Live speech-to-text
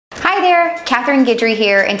Hi there, Catherine Guidry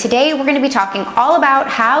here, and today we're going to be talking all about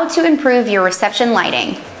how to improve your reception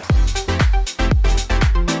lighting.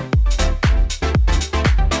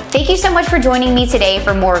 Thank you so much for joining me today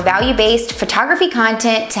for more value-based photography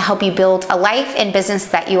content to help you build a life and business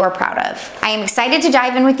that you are proud of. I am excited to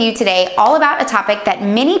dive in with you today all about a topic that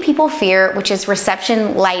many people fear, which is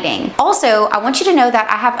reception lighting. Also, I want you to know that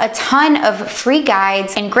I have a ton of free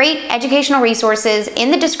guides and great educational resources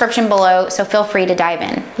in the description below, so feel free to dive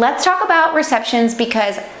in. Let's talk about receptions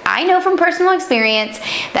because I know from personal experience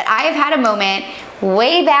that I have had a moment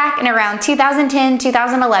way back in around 2010,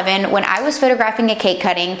 2011 when I was photographing a cake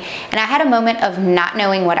cutting and I had a moment of not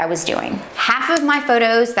knowing what I was doing. Half of my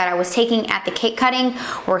photos that I was taking at the cake cutting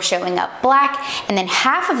were showing up black, and then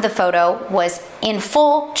half of the photo was in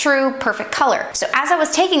full, true, perfect color. So as I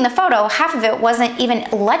was taking the photo, half of it wasn't even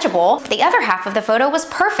legible. The other half of the photo was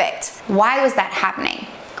perfect. Why was that happening?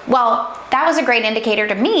 Well, that was a great indicator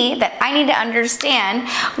to me that I need to understand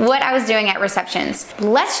what I was doing at receptions.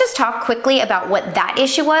 Let's just talk quickly about what that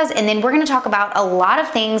issue was, and then we're gonna talk about a lot of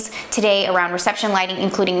things today around reception lighting,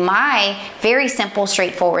 including my very simple,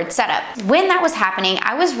 straightforward setup. When that was happening,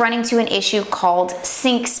 I was running to an issue called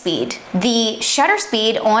sync speed. The shutter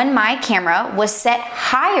speed on my camera was set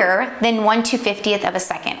higher than 1/250th of a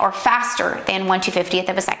second, or faster than 1/250th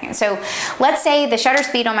of a second. So let's say the shutter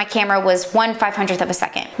speed on my camera was 1/500th of a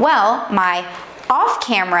second. Well, my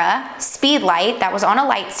off-camera speed light that was on a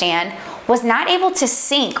light stand was not able to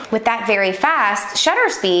sync with that very fast shutter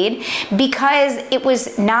speed because it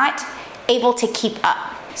was not able to keep up.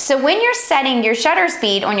 So when you're setting your shutter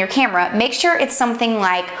speed on your camera, make sure it's something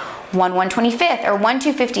like 1/125th or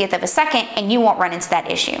 1/250th of a second, and you won't run into that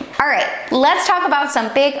issue. All right, let's talk about some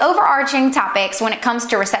big overarching topics when it comes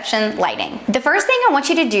to reception lighting. The first thing I want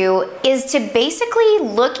you to do is to basically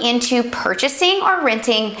look into purchasing or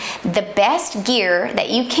renting the best gear that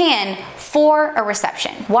you can for a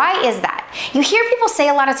reception. Why is that? You hear people say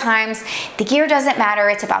a lot of times, the gear doesn't matter,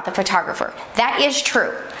 it's about the photographer. That is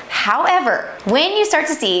true. However, when you start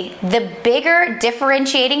to see the bigger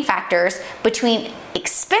differentiating factors between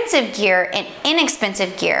expensive gear and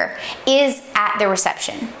inexpensive gear is at the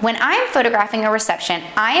reception. When I'm photographing a reception,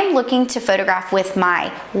 I am looking to photograph with my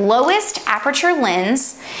lowest aperture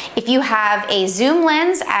lens. If you have a zoom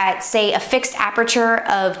lens at, say, a fixed aperture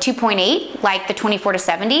of 2.8, like the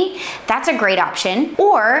 24-70, that's a great option.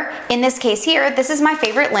 Or in this case here, this is my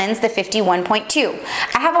favorite lens, the 51.2.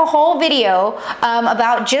 I have a whole video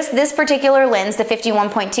about just this particular lens, the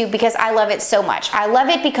 51.2, because I love it so much. I love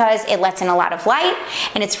it because it lets in a lot of light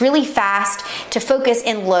and it's really fast to focus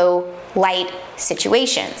in low light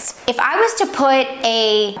situations. If I was to put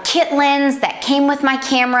a kit lens that came with my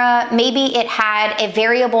camera, maybe it had a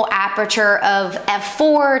variable aperture of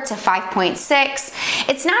f4 to 5.6,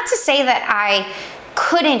 it's not to say that I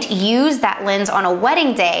couldn't use that lens on a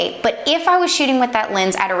wedding day, but if I was shooting with that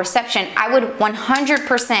lens at a reception, I would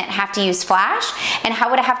 100% have to use flash, and I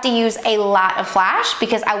would have to use a lot of flash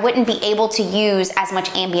because I wouldn't be able to use as much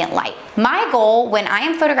ambient light. My goal when I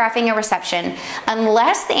am photographing a reception,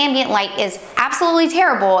 unless the ambient light is absolutely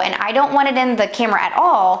terrible and I don't want it in the camera at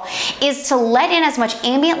all, is to let in as much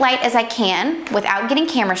ambient light as I can without getting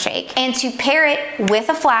camera shake, and to pair it with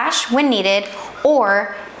a flash when needed,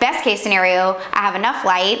 or best case scenario, I have enough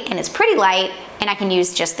light and it's pretty light and I can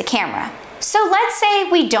use just the camera. So let's say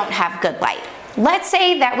we don't have good light. Let's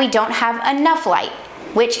say that we don't have enough light,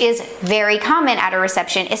 which is very common at a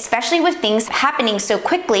reception, especially with things happening so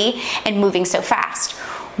quickly and moving so fast.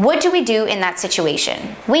 What do we do in that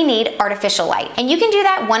situation? We need artificial light. And you can do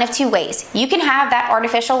that one of two ways. You can have that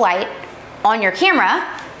artificial light on your camera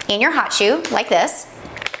in your hot shoe like this.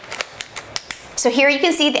 So here you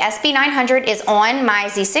can see the SB900 is on my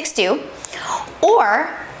Z6 II, or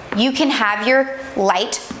you can have your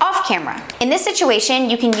light off camera. In this situation,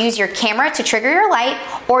 you can use your camera to trigger your light,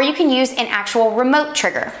 or you can use an actual remote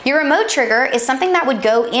trigger. Your remote trigger is something that would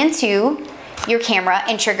go into your camera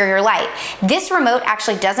and trigger your light. This remote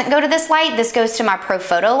actually doesn't go to this light, this goes to my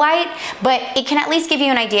Profoto light, but it can at least give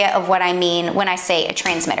you an idea of what I mean when I say a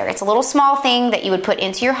transmitter. It's a little small thing that you would put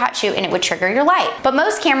into your hot shoe and it would trigger your light. But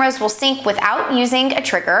most cameras will sync without using a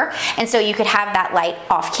trigger, and so you could have that light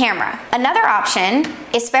off camera. Another option,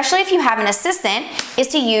 especially if you have an assistant, is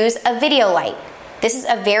to use a video light. This is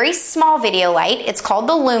a very small video light. It's called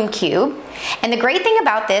the Lume Cube. And the great thing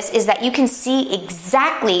about this is that you can see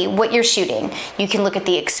exactly what you're shooting. You can look at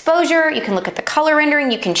the exposure, you can look at the color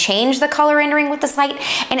rendering, you can change the color rendering with this light,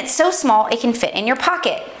 and it's so small it can fit in your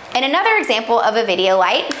pocket. And another example of a video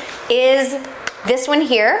light is this one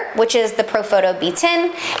here, which is the Profoto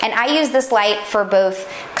B10, and I use this light for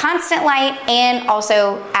both constant light and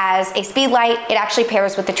also as a speed light. It actually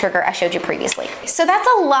pairs with the trigger I showed you previously. So that's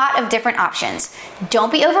a lot of different options.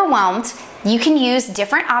 Don't be overwhelmed. You can use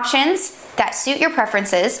different options that suit your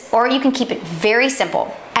preferences, or you can keep it very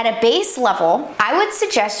simple. At a base level, I would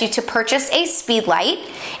suggest you to purchase a speed light.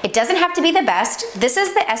 It doesn't have to be the best. This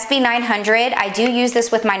is the SB900. I do use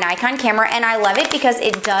this with my Nikon camera, and I love it because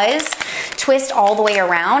it does twist all the way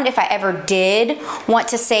around. If I ever did want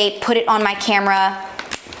to, say, put it on my camera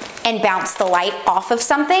and bounce the light off of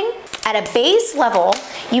something. At a base level,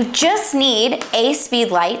 you just need a speed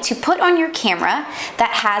light to put on your camera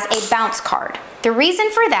that has a bounce card. The reason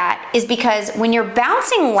for that is because when you're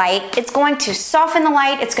bouncing light, it's going to soften the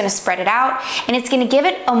light, it's going to spread it out, and it's going to give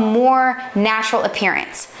it a more natural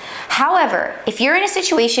appearance. However, if you're in a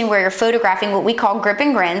situation where you're photographing what we call grip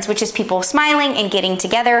and grins, which is people smiling and getting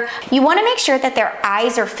together, you want to make sure that their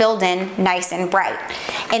eyes are filled in nice and bright.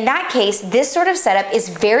 In that case, this sort of setup is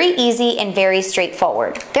very easy and very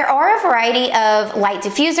straightforward. There are a variety of light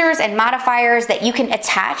diffusers and modifiers that you can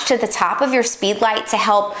attach to the top of your speed light to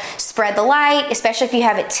help spread the light, especially if you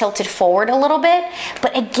have it tilted forward a little bit.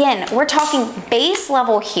 But again, we're talking base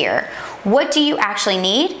level here. What do you actually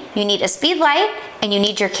need? You need a speed light and you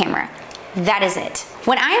need your camera. That is it.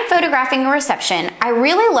 When I am photographing a reception, I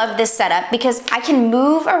really love this setup because I can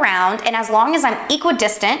move around, and as long as I'm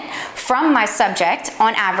equidistant from my subject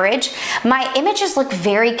on average, my images look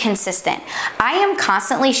very consistent. I am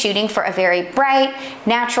constantly shooting for a very bright,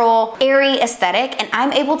 natural, airy aesthetic, and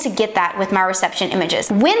I'm able to get that with my reception images.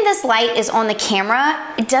 When this light is on the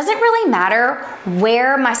camera, it doesn't really matter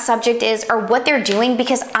where my subject is or what they're doing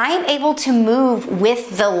because I'm able to move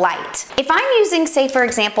with the light. If I'm using, say for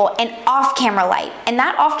example, an off-camera light, and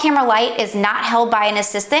that off-camera light is not held by an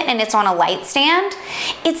assistant and it's on a light stand,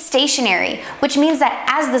 it's stationary, which means that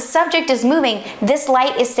as the subject is moving, this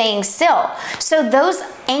light is staying still. So those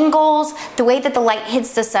angles, the way that the light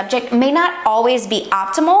hits the subject may not always be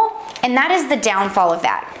optimal, and that is the downfall of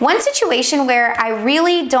that. One situation where I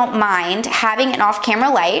really don't mind having an off-camera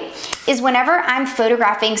light is whenever I'm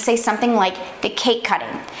photographing, say something like the cake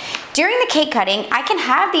cutting. During the cake cutting, I can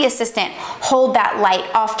have the assistant hold that light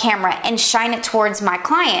off camera and shine it towards my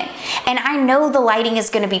client. And I know the lighting is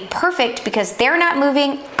going to be perfect because they're not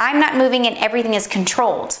moving, I'm not moving, and everything is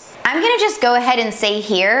controlled. I'm gonna just go ahead and say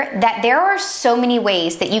here that there are so many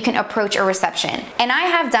ways that you can approach a reception, and I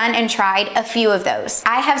have done and tried a few of those.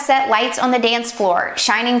 I have set lights on the dance floor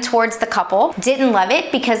shining towards the couple. Didn't love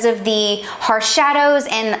it because of the harsh shadows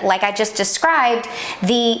and, like I just described,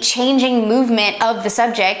 the changing movement of the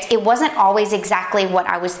subject. It wasn't always exactly what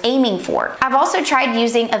I was aiming for. I've also tried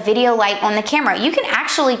using a video light on the camera. You can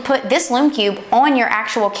actually put this Lume Cube on your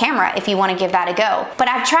actual camera if you want to give that a go. But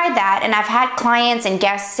I've tried that, and I've had clients and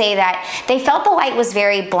guests say that they felt the light was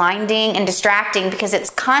very blinding and distracting because it's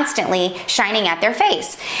constantly shining at their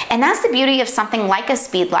face. And that's the beauty of something like a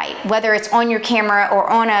speed light, whether it's on your camera or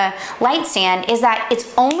on a light stand, is that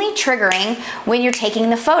it's only triggering when you're taking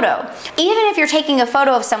the photo. Even if you're taking a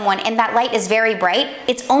photo of someone and that light is very bright,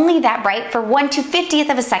 it's only that bright for 1/250th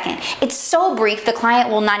of a second. It's so brief, the client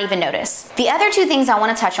will not even notice. The other two things I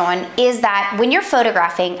want to touch on is that when you're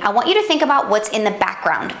photographing, I want you to think about what's in the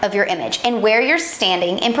background of your image and where you're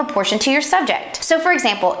standing in proportion to your subject. So for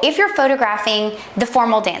example, if you're photographing the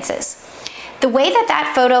formal dances, the way that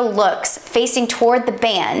that photo looks facing toward the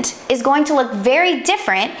band is going to look very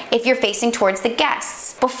different if you're facing towards the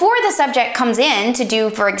guests. Before the subject comes in to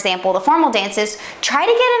do, for example, the formal dances, try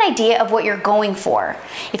to get an idea of what you're going for.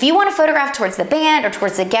 If you want to photograph towards the band or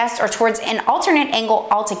towards the guests or towards an alternate angle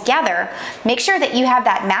altogether, make sure that you have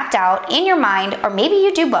that mapped out in your mind, or maybe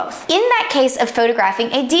you do both. In that case of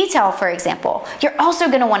photographing a detail, for example, you're also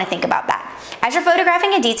going to want to think about that. As you're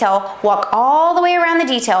photographing a detail, walk all the way around the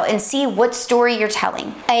detail and see what story you're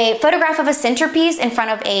telling. A photograph of a centerpiece in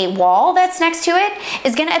front of a wall that's next to it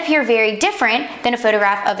is going to appear very different than a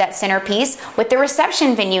photograph of that centerpiece with the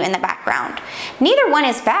reception venue in the background. Neither one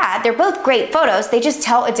is bad, they're both great photos, they just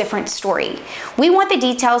tell a different story. We want the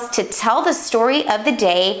details to tell the story of the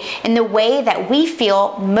day in the way that we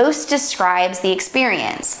feel most describes the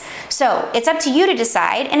experience. So it's up to you to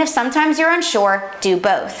decide, and if sometimes you're unsure, do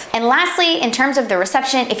both. And lastly, in terms of the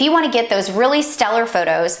reception, if you want to get those really stellar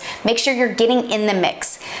photos, make sure you're getting in the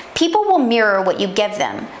mix. People will mirror what you give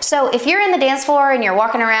them. So if you're in the dance floor and you're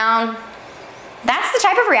walking around, that's the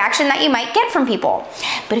type of reaction that you might get from people.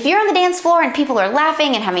 But if you're on the dance floor and people are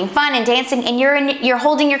laughing and having fun and dancing, and you're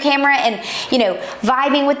holding your camera and,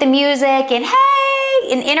 vibing with the music and, hey,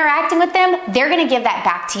 and interacting with them, they're gonna give that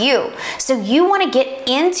back to you. So you wanna get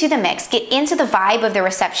into the mix, get into the vibe of the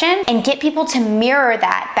reception, and get people to mirror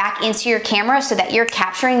that back into your camera so that you're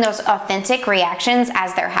capturing those authentic reactions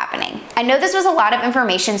as they're happening. I know this was a lot of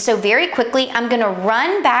information, so very quickly, I'm gonna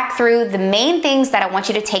run back through the main things that I want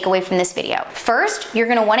you to take away from this video. First, you're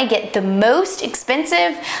gonna wanna get the most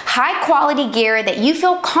expensive, high quality gear that you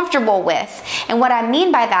feel comfortable with. And what I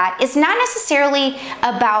mean by that is not necessarily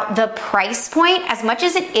about the price point as much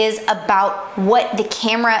as it is about what the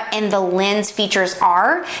camera and the lens features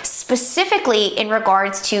are, specifically in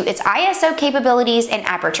regards to its ISO capabilities and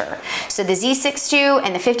aperture. So the Z6 II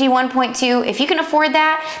and the 51.2, if you can afford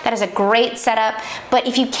that, that is a great setup. But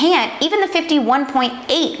if you can't, even the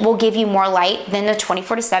 51.8 will give you more light than the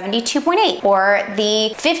 24-70 2.8 or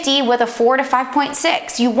the 50 with a 4 to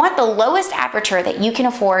 5.6. You want the lowest aperture that you can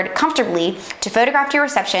afford comfortably to photograph your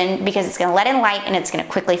reception because it's gonna let in light and it's gonna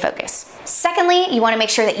quickly focus. Secondly, you wanna make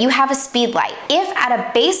sure that you have a speed light. If at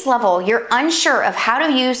a base level you're unsure of how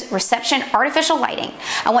to use reception artificial lighting,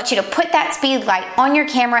 I want you to put that speed light on your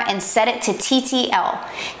camera and set it to TTL.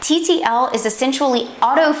 TTL is essentially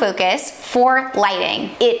autofocus for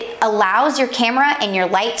lighting. It allows your camera and your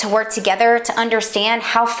light to work together to understand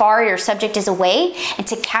how far your subject is away and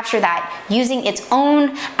to capture that using its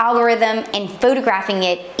own algorithm and photographing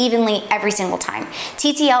it evenly every single time.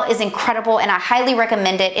 TTL is incredible and I highly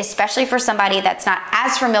recommend it, especially for somebody that's not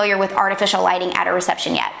as familiar with artificial lighting at a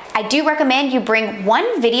reception yet. I do recommend you bring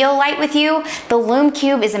one video light with you. The Lume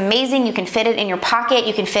Cube is amazing. You can fit it in your pocket,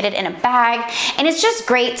 you can fit it in a bag, and it's just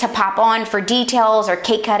great to pop on for details or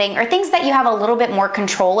cake cutting or things that you have a little bit more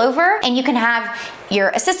control over, and you can have your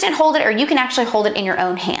assistant hold it or you can actually hold it in your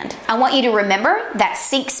own hand. I want you to remember that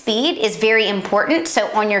sync speed is very important. So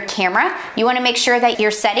on your camera, you want to make sure that you're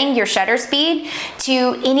setting your shutter speed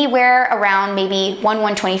to anywhere around maybe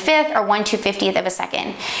 1/125th or 1/250th of a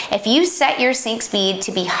second. If you set your sync speed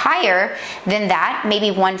to be higher than that,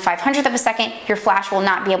 maybe 1/500th of a second, your flash will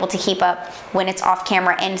not be able to keep up when it's off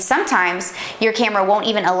camera, and sometimes your camera won't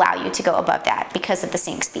even allow you to go above that because of the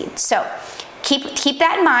sync speed. So keep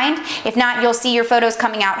that in mind. If not, you'll see your photos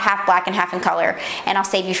coming out half black and half in color, and I'll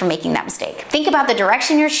save you from making that mistake. Think about the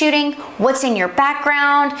direction you're shooting, what's in your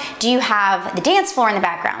background. Do you have the dance floor in the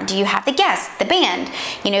background? Do you have the guests, the band?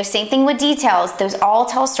 Same thing with details. Those all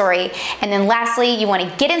tell a story. And then lastly, you want to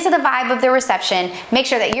get into the vibe of the reception. Make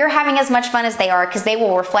sure that you're having as much fun as they are because they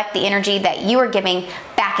will reflect the energy that you are giving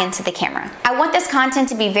back into the camera. I want this content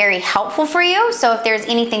to be very helpful for you. So if there's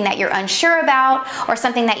anything that you're unsure about or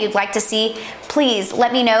something that you'd like to see, please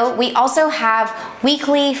let me know. We also have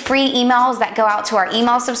weekly free emails that go out to our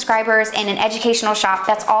email subscribers and an educational shop.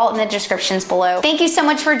 That's all in the descriptions below. Thank you so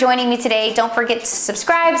much for joining me today. Don't forget to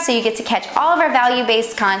subscribe so you get to catch all of our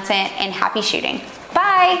value-based content, and happy shooting.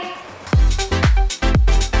 Bye.